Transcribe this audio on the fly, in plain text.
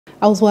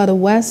Elsewhere, the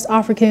West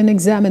African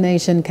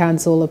Examination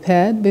Council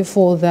appeared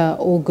before the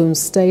Ogun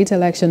State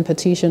Election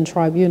Petition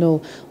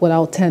Tribunal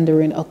without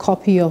tendering a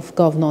copy of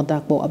Governor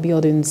Dapo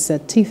Abiodun's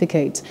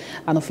certificate.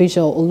 An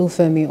official,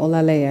 Olufemi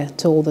Olaleye,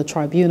 told the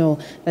tribunal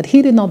that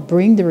he did not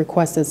bring the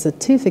requested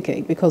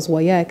certificate because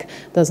WAEC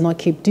does not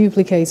keep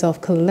duplicates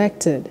of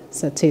collected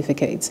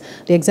certificates.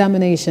 The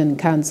Examination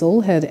Council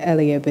had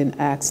earlier been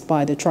asked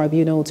by the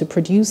tribunal to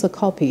produce a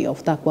copy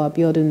of Dapo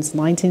Abiodun's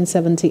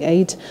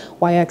 1978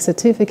 WAEC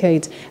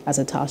certificate as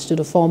attached to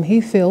the form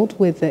he filled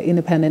with the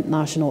Independent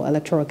National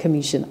Electoral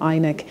Commission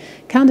 (INEC).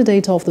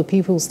 Candidate of the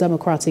People's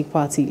Democratic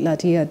Party,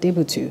 Ladia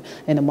Debutu,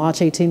 in the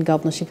March 18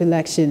 governorship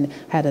election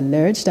had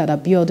alleged that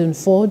Abiodun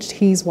forged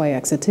his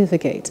WAEC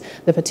certificate.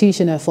 The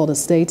petitioner further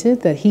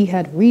stated that he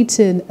had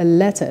written a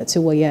letter to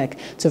WAEC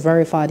to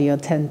verify the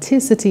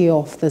authenticity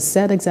of the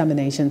said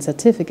examination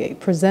certificate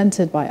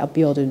presented by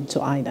Abiodun to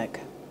INEC.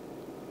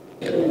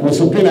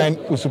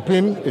 We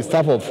subpoena the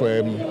staff of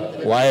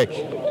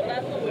WAEC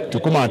to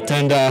come and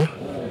tender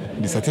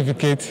the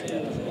certificate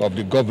of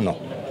the governor.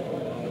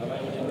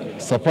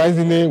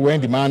 Surprisingly, when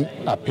the man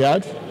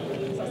appeared,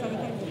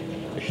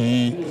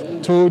 he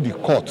told the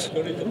court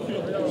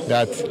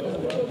that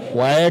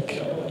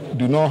WAEC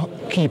do not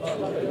keep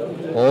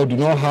or do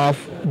not have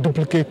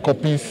duplicate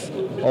copies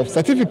of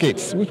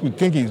certificates, which we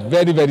think is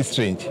very, very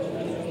strange.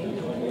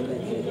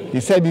 He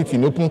said it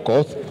in open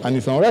court and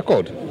it's on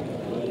record.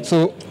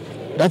 So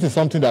that is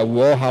something that we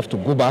all have to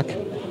go back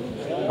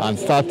and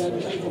start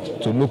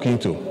to look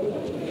into.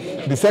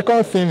 The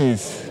second thing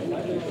is,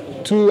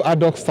 two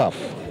ad hoc staff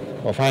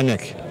of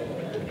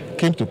INEC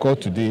came to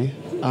court today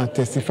and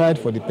testified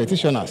for the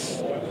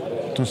petitioners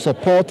to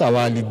support our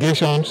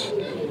allegations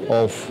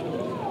of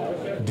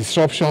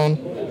disruption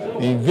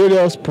in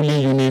various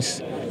polling units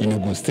in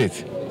Ogun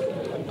State.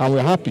 And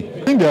we're happy.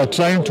 I think they are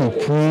trying to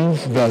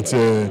prove that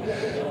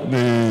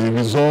the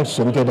results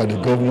submitted by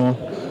the governor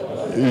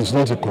is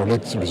not a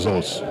correct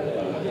result,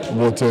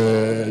 but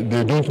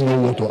they don't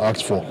know what to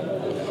ask for.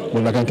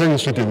 But I can tell you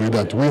straight away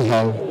that we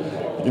have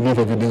enough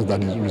evidence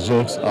that the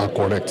results are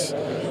correct.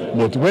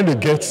 But when they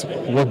get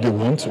what they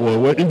want,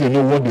 or if they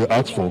know what they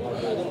ask for,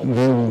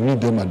 they will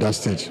read them at that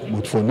stage.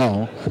 But for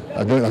now,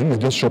 I think they're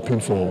just shopping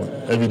for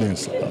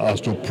evidence as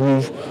to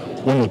prove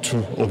one or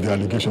two of the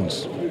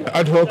allegations.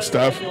 Ad hoc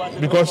staff,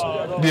 because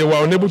they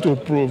were unable to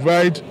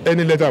provide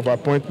any letter of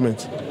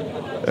appointment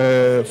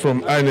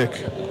from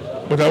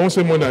INEC. But I won't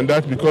say more than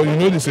that, because you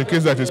know this is a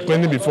case that is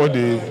pending before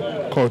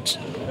the court.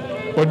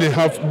 But they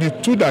have the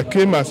two that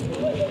came as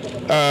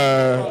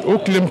who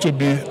claim to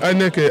be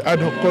INEC ad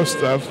hoc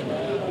staff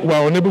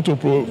were unable to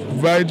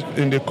provide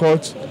in the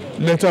court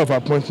letter of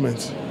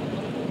appointment.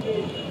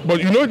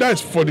 But you know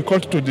that's for the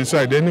court to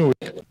decide anyway.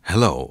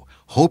 Hello,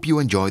 hope you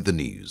enjoyed the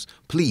news.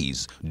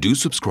 Please do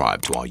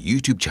subscribe to our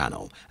YouTube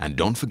channel and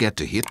don't forget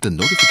to hit the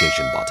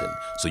notification button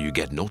so you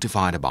get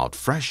notified about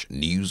fresh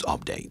news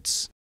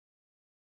updates.